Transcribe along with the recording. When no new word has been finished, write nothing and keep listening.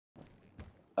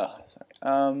Oh,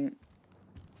 sorry.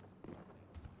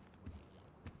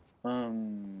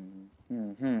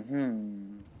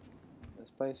 This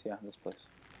place? Yeah, this place.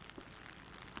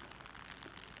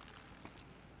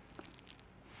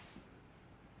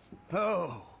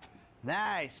 Oh,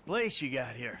 nice place you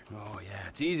got here. Oh, yeah,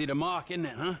 it's easy to mock, isn't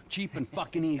it, huh? Cheap and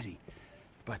fucking easy.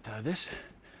 But, this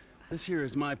here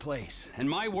is my place. And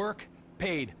my work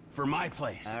paid for my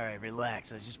place. All right,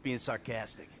 relax. I was just being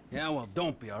sarcastic. Yeah, well,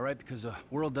 don't be, all right? Because the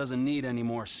world doesn't need any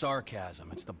more sarcasm.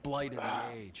 It's the blight of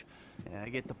the age. Yeah, I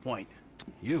get the point.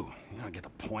 You don't get the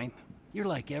point. You're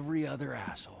like every other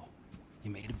asshole.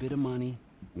 You made a bit of money,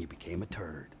 and you became a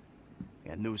turd. I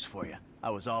got news for you. I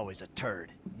was always a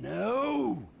turd.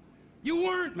 No! You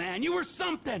weren't, man. You were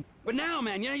something. But now,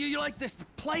 man, you're like this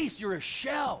place. You're a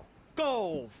shell.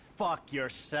 Go fuck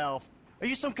yourself. Are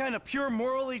you some kind of pure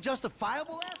morally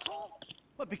justifiable asshole?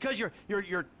 What, because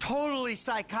you're totally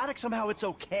psychotic, somehow it's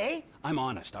okay? I'm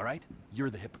honest, all right? You're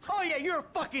the hypocrite. Oh yeah, you're a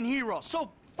fucking hero, so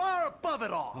far above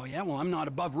it all. Oh yeah? Well, I'm not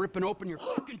above ripping open your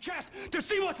fucking chest to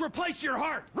see what's replaced your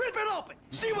heart. Rip it open!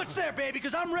 See what's there, baby,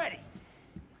 because I'm ready.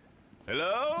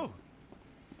 Hello?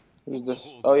 Who's this?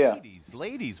 Oh, yeah.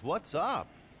 Ladies, what's up?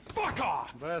 Fuck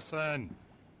off! Listen,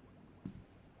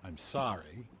 I'm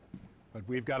sorry, but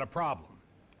we've got a problem.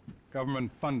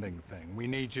 Government funding thing. We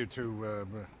need you to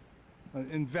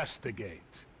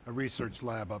investigate a research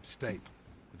lab upstate.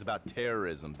 It's about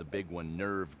terrorism, the big one,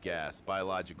 nerve gas,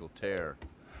 biological terror.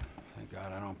 Thank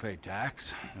God I don't pay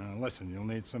tax. Listen, you'll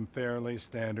need some fairly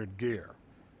standard gear.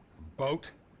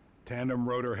 Boat, tandem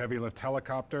rotor heavy lift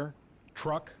helicopter,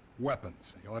 truck,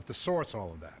 weapons. You'll have to source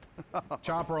all of that.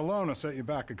 Chopper alone will set you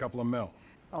back a couple of mil.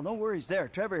 Oh, no worries there.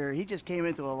 Trevor here, he just came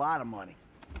into a lot of money.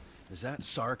 Is that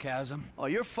sarcasm? Oh,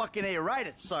 you're fucking A-right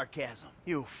at sarcasm.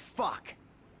 You fuck.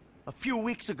 A few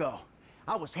weeks ago,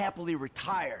 I was happily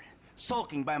retired,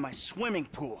 sulking by my swimming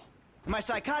pool. And my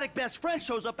psychotic best friend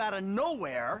shows up out of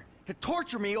nowhere to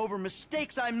torture me over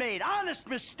mistakes I made, honest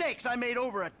mistakes I made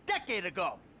over a decade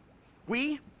ago.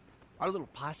 We, our little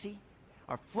posse,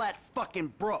 are flat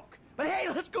fucking broke. But hey,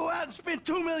 let's go out and spend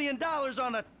 $2 million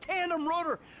on a tandem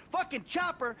rotor fucking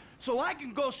chopper so I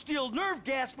can go steal nerve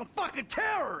gas from fucking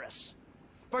terrorists.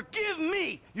 Forgive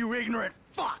me, you ignorant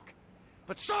fuck.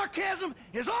 But sarcasm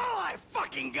is all I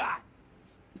fucking got.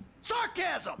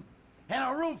 Sarcasm! And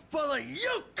a room full of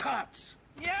you cunts!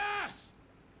 Yes!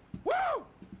 Woo!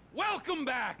 Welcome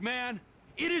back, man.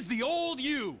 It is the old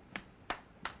you.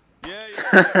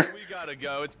 Yeah, we gotta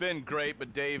go. It's been great,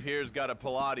 but Dave here's got a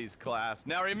Pilates class.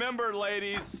 Now remember,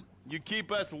 ladies, you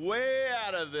keep us way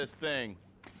out of this thing.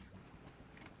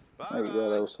 Bye. There we go,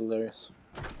 that was hilarious.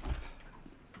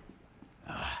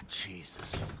 Ah, Jesus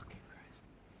fucking Christ.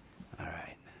 All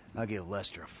right, I'll give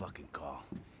Lester a fucking call.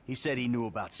 He said he knew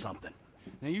about something.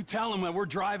 Now you tell him that we're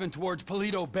driving towards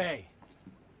Paleto Bay.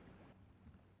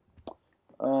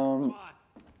 Come on.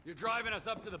 You're driving us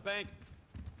up to the bank.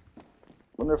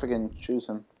 Wonder if I can choose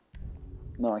him.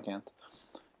 No, I can't.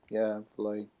 Yeah,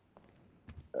 like,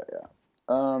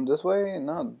 yeah. This way,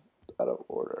 not out of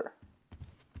order.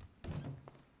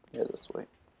 Yeah, this way.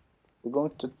 We're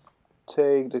going to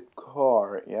take the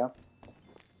car. Yeah.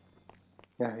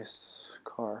 Yeah, his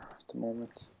car at the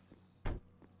moment.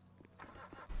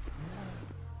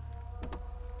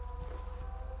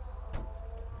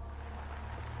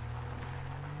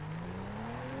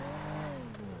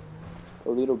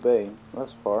 Paleto Bay.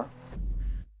 That's far.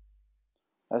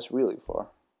 That's really far.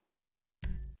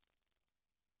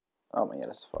 Oh my god,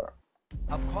 that's far.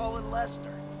 I'm calling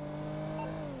Lester.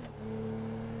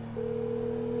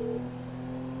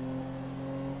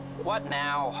 What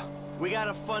now? We got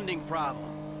a funding problem,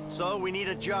 so we need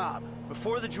a job.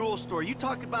 Before the jewel store, you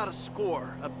talked about a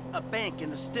score, a bank in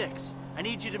the sticks. I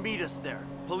need you to meet us there.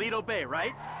 Paleto Bay,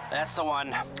 right? That's the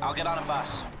one. I'll get on a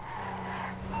bus.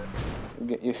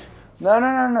 Get you.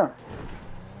 No.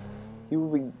 You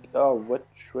will be. Oh,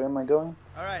 which way am I going?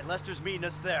 All right, Lester's meeting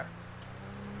us there.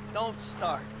 Don't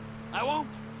start. I won't.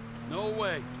 No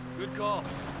way. Good call.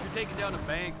 If you're taking down a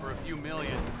bank for a few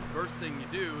million, first thing you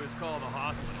do is call the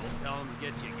hospital, tell them to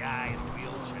get you a guy in a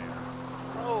wheelchair.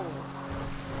 Oh,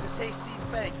 this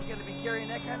hayseed bank, you gonna be carrying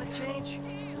that kind of change?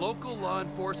 Local law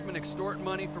enforcement extort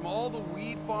money from all the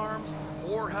weed farms,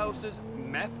 whorehouses,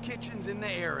 meth kitchens in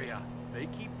the area. They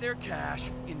keep their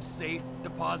cash in safe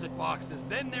deposit boxes.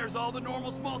 Then there's all the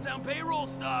normal small-town payroll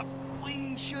stuff.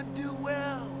 We should do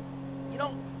well. You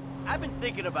know, I've been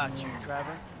thinking about you,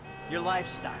 Trevor. Your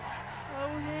lifestyle.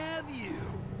 Oh, have you?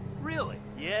 Really?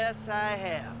 Yes, I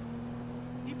have.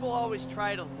 People always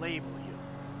try to label you.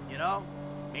 You know?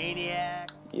 Maniac,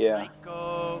 Yeah.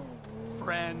 psycho,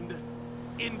 Friend,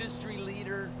 industry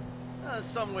leader. In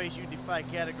some ways you defy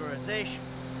categorization.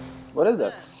 What is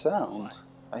that sound?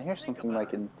 I hear something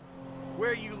like in...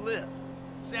 Where you live.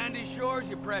 Sandy Shores,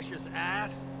 you precious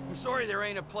ass. I'm sorry there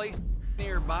ain't a place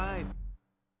nearby.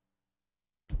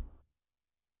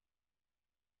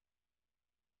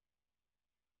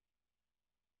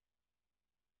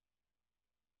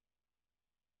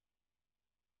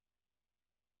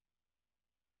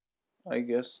 I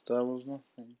guess that was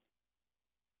nothing.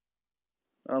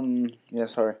 Yeah,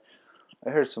 sorry. I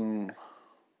heard some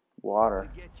water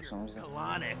for some reason.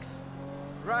 Colonics.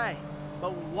 Right,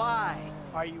 but why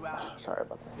are you out here? Sorry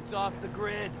about that. It's off the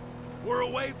grid. We're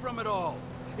away from it all.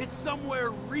 It's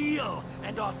somewhere real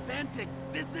and authentic.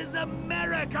 This is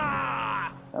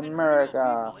America!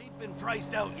 America. People ain't been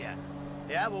priced out yet.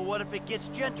 Yeah, well what if it gets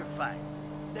gentrified?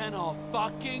 Then I'll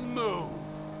fucking move.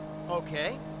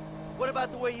 Okay. What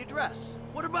about the way you dress?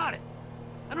 What about it?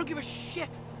 I don't give a shit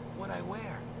what I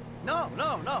wear. No.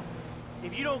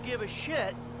 If you don't give a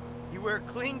shit, you wear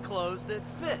clean clothes that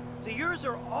fit. So yours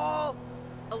are all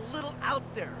a little out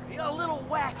there, you know, a little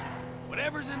wacky.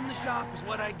 Whatever's in the shop is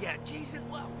what I get. Jesus,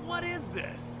 what is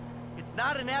this? It's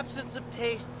not an absence of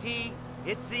taste, T.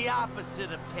 It's the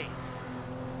opposite of taste.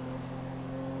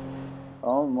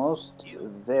 Almost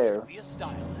there. Should be a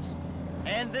stylist.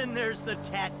 And then there's the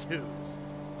tattoos,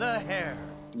 the hair,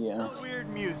 Yeah. the weird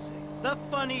music, the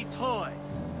funny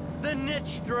toys, the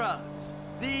niche drugs,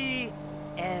 the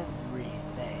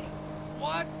everything.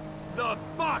 What the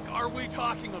fuck are we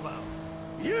talking about?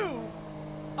 You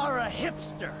are a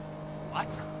hipster. What?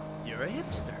 You're a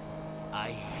hipster. I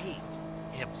hate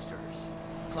hipsters.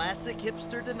 Classic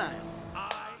hipster denial.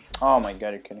 Oh my god,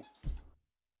 you're kidding.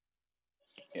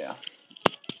 Yeah.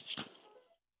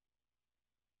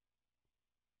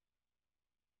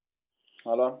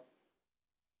 Hello?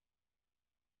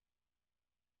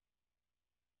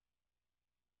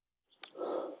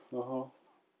 Jaha.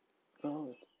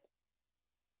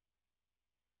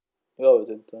 Jag vet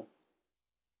inte.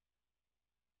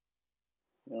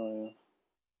 Ja.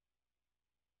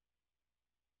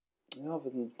 Jag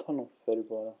vet inte, ta någon färg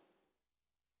bara.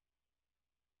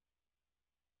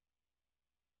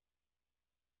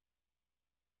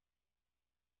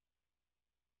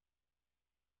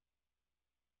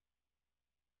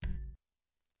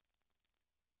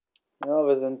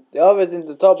 Jag vet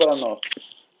inte, ta bara något.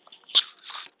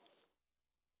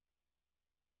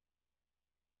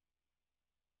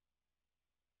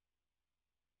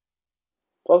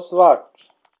 Ta svart.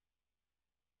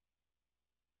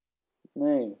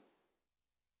 Nej.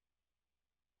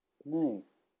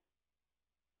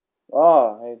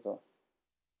 Hej då.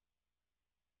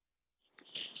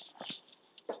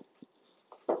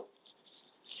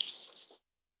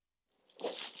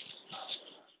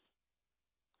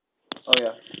 Oh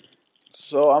yeah.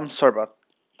 So I'm sorry about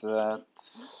that.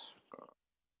 So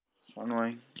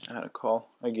annoying. I had a call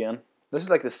again. This is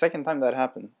like the second time that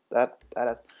happened. That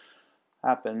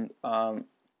happened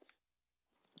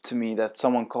to me, that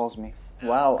someone calls me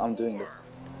while I'm doing this.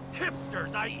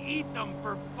 Hipsters, I eat them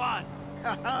for fun.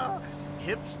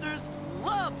 Hipsters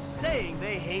love saying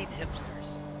they hate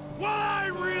hipsters. What I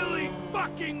really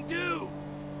fucking do.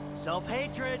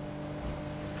 Self-hatred.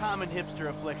 Common hipster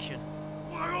affliction.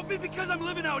 Well, it'll be because I'm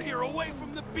living out here away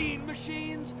from the bean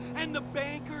machines and the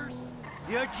bankers.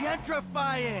 You're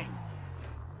gentrifying.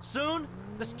 Soon,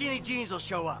 the skinny jeans will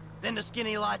show up. Then the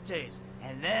skinny lattes.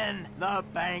 And then the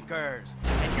bankers.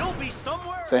 And you'll be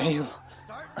somewhere Fail.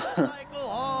 starting the cycle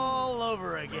all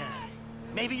over again.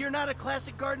 Maybe you're not a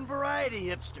classic garden variety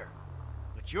hipster.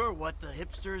 But you're what the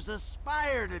hipsters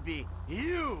aspire to be.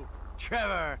 You,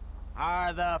 Trevor,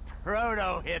 are the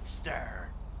proto-hipster.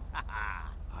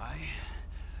 I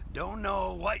don't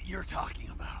know what you're talking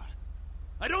about.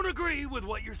 I don't agree with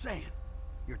what you're saying.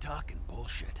 You're talking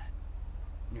bullshit.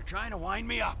 And you're trying to wind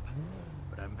me up.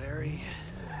 But I'm very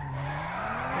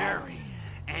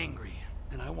angry.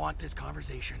 And I want this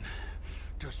conversation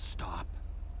to stop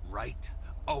right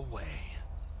away.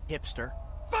 Hipster.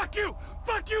 Fuck you!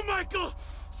 Fuck you, Michael!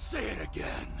 Say it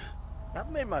again. I've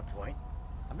made my point.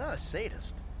 I'm not a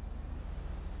sadist.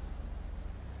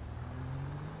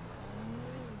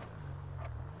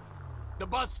 The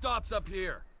bus stops up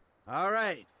here. All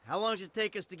right. How long does it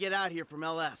take us to get out here from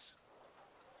LS?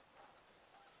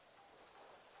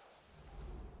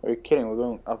 Are you kidding? We're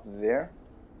going up there?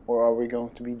 Or are we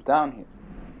going to be down here?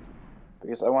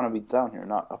 Because I want to be down here,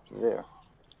 not up there.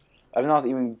 I've not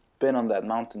even been on that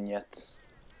mountain yet.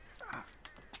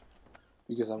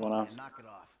 Because I want to Knock it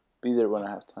off. be there when I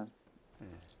have time.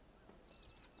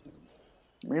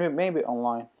 Maybe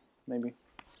online. Maybe.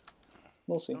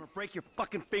 We'll see. Don't break your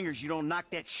fucking fingers. You don't knock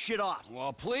that shit off.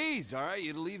 Well, please, all right?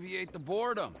 You'd alleviate the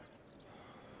boredom.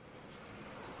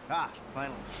 Ah,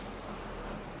 finally.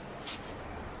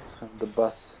 The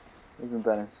bus. Isn't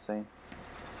that insane?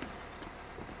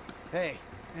 Hey,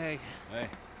 Hey.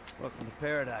 welcome to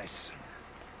paradise.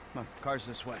 Come on, car's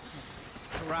this way.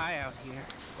 Dry out here.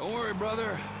 Don't worry,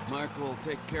 brother. Mark will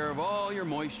take care of all your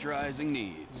moisturizing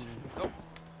needs. Oh.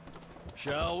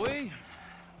 Shall we?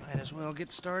 Might as well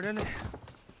get started.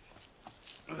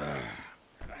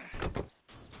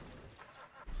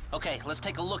 Okay, let's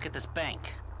take a look at this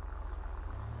bank.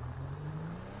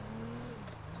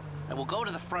 And we'll go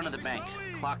to the front of the bank,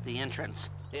 clock the entrance.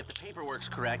 If the paperwork's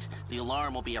correct, the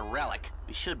alarm will be a relic.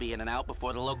 We should be in and out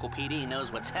before the local PD knows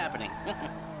what's happening.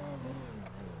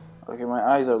 Okay, my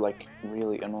eyes are like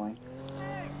really annoying.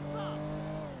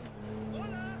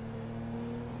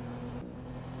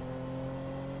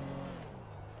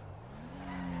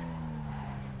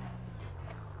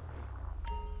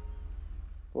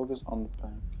 Focus on the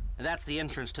bank. That's the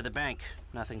entrance to the bank.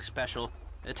 Nothing special.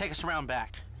 Take us around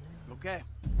back. Okay.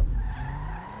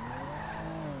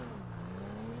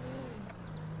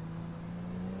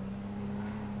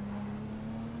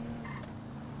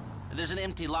 There's an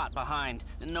empty lot behind.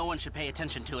 No one should pay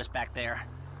attention to us back there.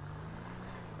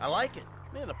 I like it.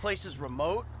 Man, the place is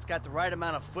remote. It's got the right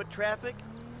amount of foot traffic.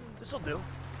 This'll do.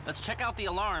 Let's check out the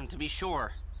alarm to be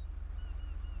sure.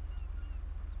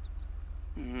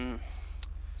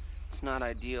 It's not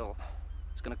ideal.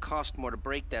 It's gonna cost more to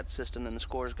break that system than the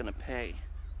score's gonna pay.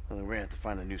 Well, then we're gonna have to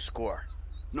find a new score.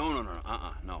 No.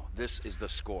 No. This is the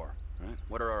score, right?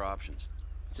 What are our options?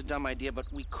 It's a dumb idea,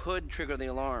 but we could trigger the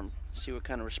alarm. See what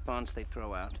kind of response they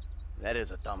throw out. That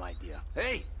is a dumb idea.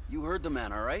 Hey, you heard the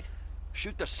man, all right?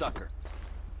 Shoot the sucker.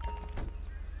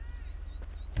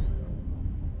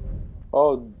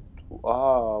 Oh,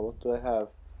 what do I have?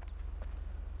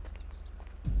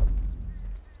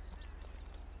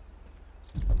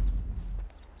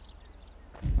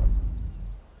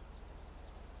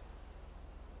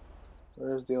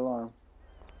 Where's the alarm?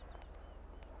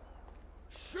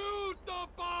 Shoot the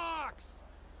box!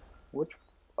 Which?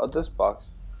 Oh, this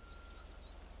box.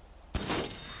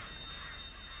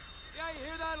 Yeah, you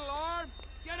hear that alarm?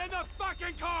 Get in the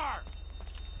fucking car!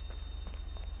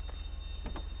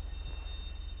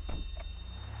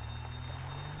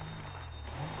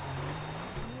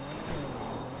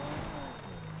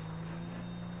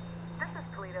 This is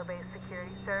Toledo-based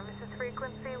Security Services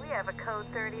frequency. We have a code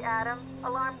 30 Adam.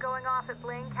 Alarm going off at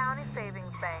Blaine County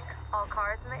Savings Bank. All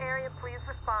cars in the area, please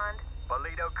respond.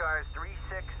 Toledo cars 3,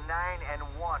 6, 9, and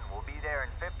 1 will be there in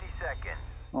 50 seconds.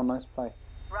 Oh, nice bike.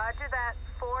 Roger that.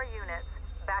 4 units.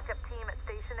 Backup team at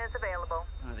station is available.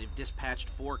 They've dispatched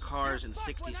 4 cars in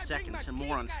 60 seconds and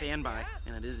more on standby.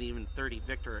 And it isn't even 30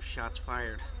 Victor or shots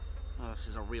fired. Oh, this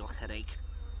is a real headache.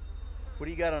 What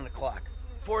do you got on the clock?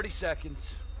 40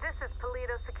 seconds. This is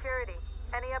Toledo Security.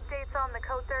 Any updates on the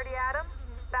code 30 Adam?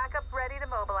 Backup ready to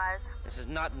mobilize. This is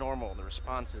not normal. The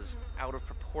response is out of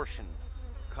proportion.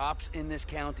 Cops in this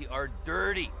county are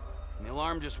dirty. And the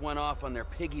alarm just went off on their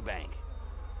piggy bank.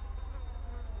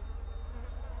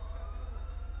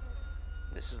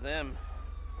 This is them.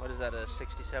 What is that, a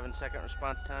 67-second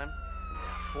response time?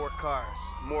 4 cars.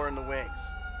 More in the wings.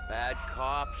 Bad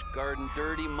cops, guarding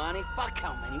dirty money. Fuck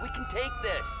how many? We can take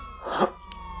this.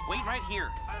 Wait right here.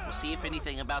 We'll see if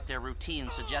anything about their routine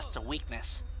suggests a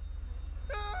weakness.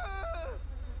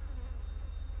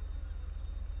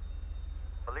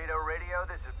 Toledo Radio,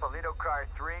 this is Toledo car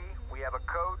 3. We have a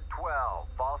code 12,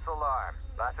 false alarm,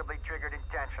 possibly triggered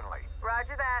intentionally.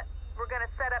 Roger that. We're gonna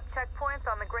set up checkpoints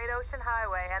on the Great Ocean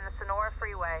Highway and the Sonora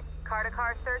Freeway.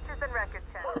 Car-to-car searches and record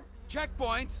checks.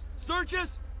 Checkpoints?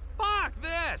 Searches? Fuck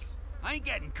this! I ain't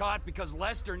getting caught because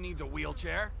Lester needs a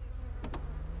wheelchair.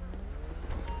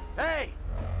 Hey!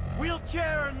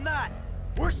 Wheelchair or not,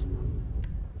 we're still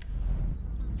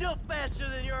faster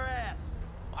than your ass.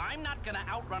 I'm not gonna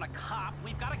outrun a cop.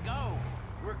 We've gotta go.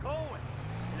 We're going.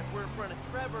 And if we're in front of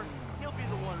Trevor, he'll be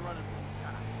the one running from the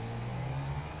cops.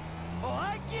 Oh,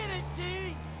 I get